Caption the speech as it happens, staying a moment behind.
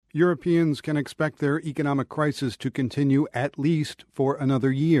Europeans can expect their economic crisis to continue at least for another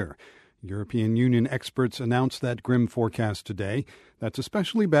year. European Union experts announced that grim forecast today. That's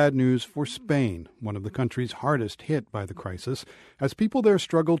especially bad news for Spain, one of the countries hardest hit by the crisis. As people there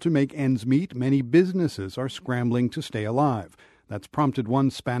struggle to make ends meet, many businesses are scrambling to stay alive. That's prompted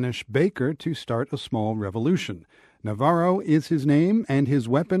one Spanish baker to start a small revolution. Navarro is his name, and his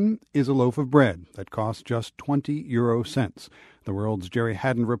weapon is a loaf of bread that costs just 20 euro cents. The World's Jerry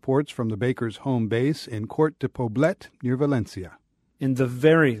Haddon reports from the baker's home base in Cort de Poblet near Valencia. In the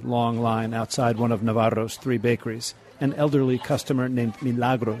very long line outside one of Navarro's 3 bakeries, an elderly customer named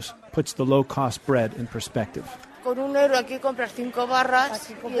Milagros puts the low-cost bread in perspective. You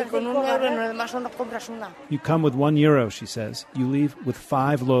come with €1, she says. You leave with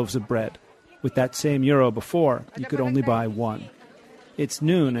 5 loaves of bread. With that same euro before, you could only buy 1. It's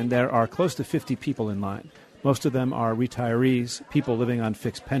noon and there are close to 50 people in line. Most of them are retirees, people living on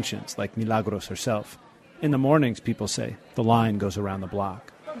fixed pensions, like Milagros herself. In the mornings, people say, the line goes around the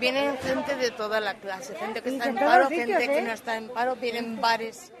block.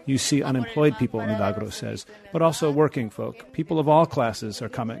 You see unemployed people, Milagros says, but also working folk. People of all classes are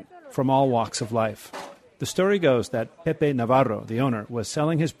coming, from all walks of life. The story goes that Pepe Navarro, the owner, was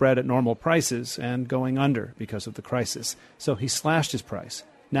selling his bread at normal prices and going under because of the crisis. So he slashed his price.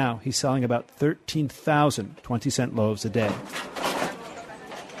 Now he's selling about 13,000 20-cent loaves a day.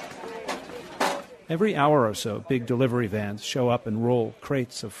 Every hour or so, big delivery vans show up and roll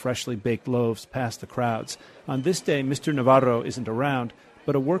crates of freshly baked loaves past the crowds. On this day, Mr. Navarro isn't around,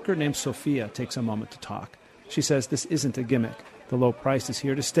 but a worker named Sofia takes a moment to talk. She says this isn't a gimmick. The low price is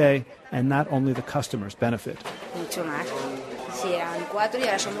here to stay, and not only the customers benefit.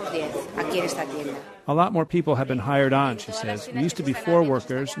 A lot more people have been hired on, she says. We used to be 4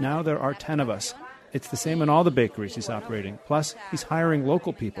 workers, now there are 10 of us. It's the same in all the bakeries he's operating. Plus, he's hiring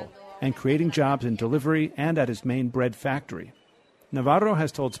local people and creating jobs in delivery and at his main bread factory. Navarro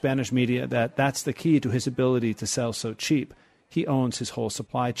has told Spanish media that that's the key to his ability to sell so cheap. He owns his whole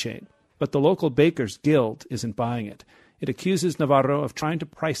supply chain. But the local Bakers Guild isn't buying it. It accuses Navarro of trying to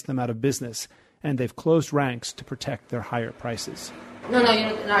price them out of business, and they've closed ranks to protect their higher prices.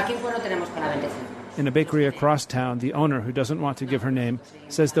 In a bakery across town, the owner, who doesn't want to give her name,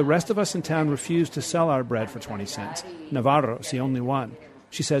 says the rest of us in town refuse to sell our bread for 20 cents. Navarro's the only one.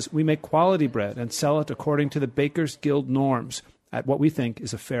 She says, we make quality bread and sell it according to the Bakers Guild norms at what we think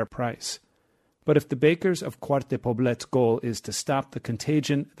is a fair price. But if the bakers of Cort de Poblet's goal is to stop the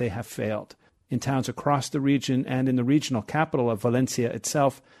contagion, they have failed. In towns across the region and in the regional capital of Valencia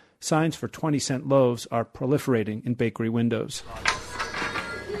itself, signs for 20-cent loaves are proliferating in bakery windows.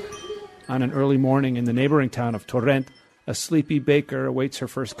 On an early morning in the neighboring town of Torrent, a sleepy baker awaits her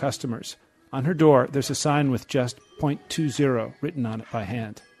first customers. On her door, there's a sign with just .20 written on it by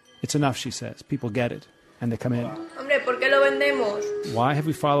hand. It's enough, she says. People get it, and they come in. Why have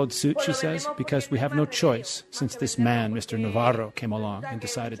we followed suit, she says? Because we have no choice, since this man, Mr. Navarro, came along and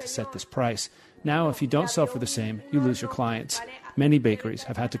decided to set this price. Now, if you don't sell for the same, you lose your clients. Many bakeries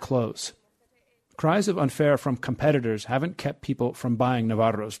have had to close. Cries of unfair from competitors haven't kept people from buying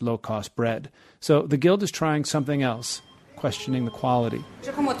Navarro's low-cost bread. So the Guild is trying something else, questioning the quality.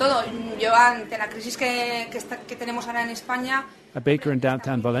 A baker in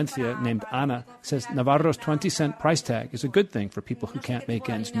downtown Valencia named Ana says Navarro's 20-cent price tag is a good thing for people who can't make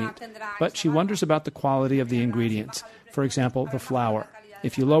ends meet. But she wonders about the quality of the ingredients. For example, the flour.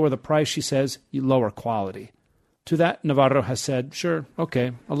 If you lower the price, she says, you lower quality. To that, Navarro has said, sure,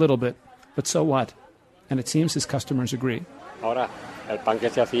 okay, a little bit, but so what? And it seems his customers agree.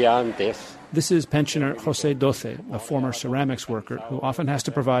 This is pensioner José Doce, a former ceramics worker who often has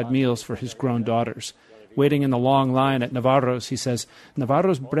to provide meals for his grown daughters. Waiting in the long line at Navarro's, he says,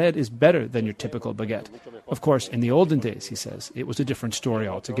 Navarro's bread is better than your typical baguette. Of course, in the olden days, he says, it was a different story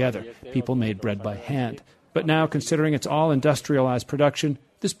altogether. People made bread by hand. But now, considering it's all industrialized production,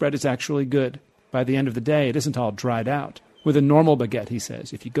 this bread is actually good. By the end of the day, it isn't all dried out. With a normal baguette, he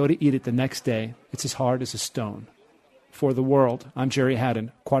says, if you go to eat it the next day, it's as hard as a stone. For The World, I'm Jerry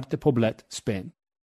Haddon, Cort de Poblet, Spain.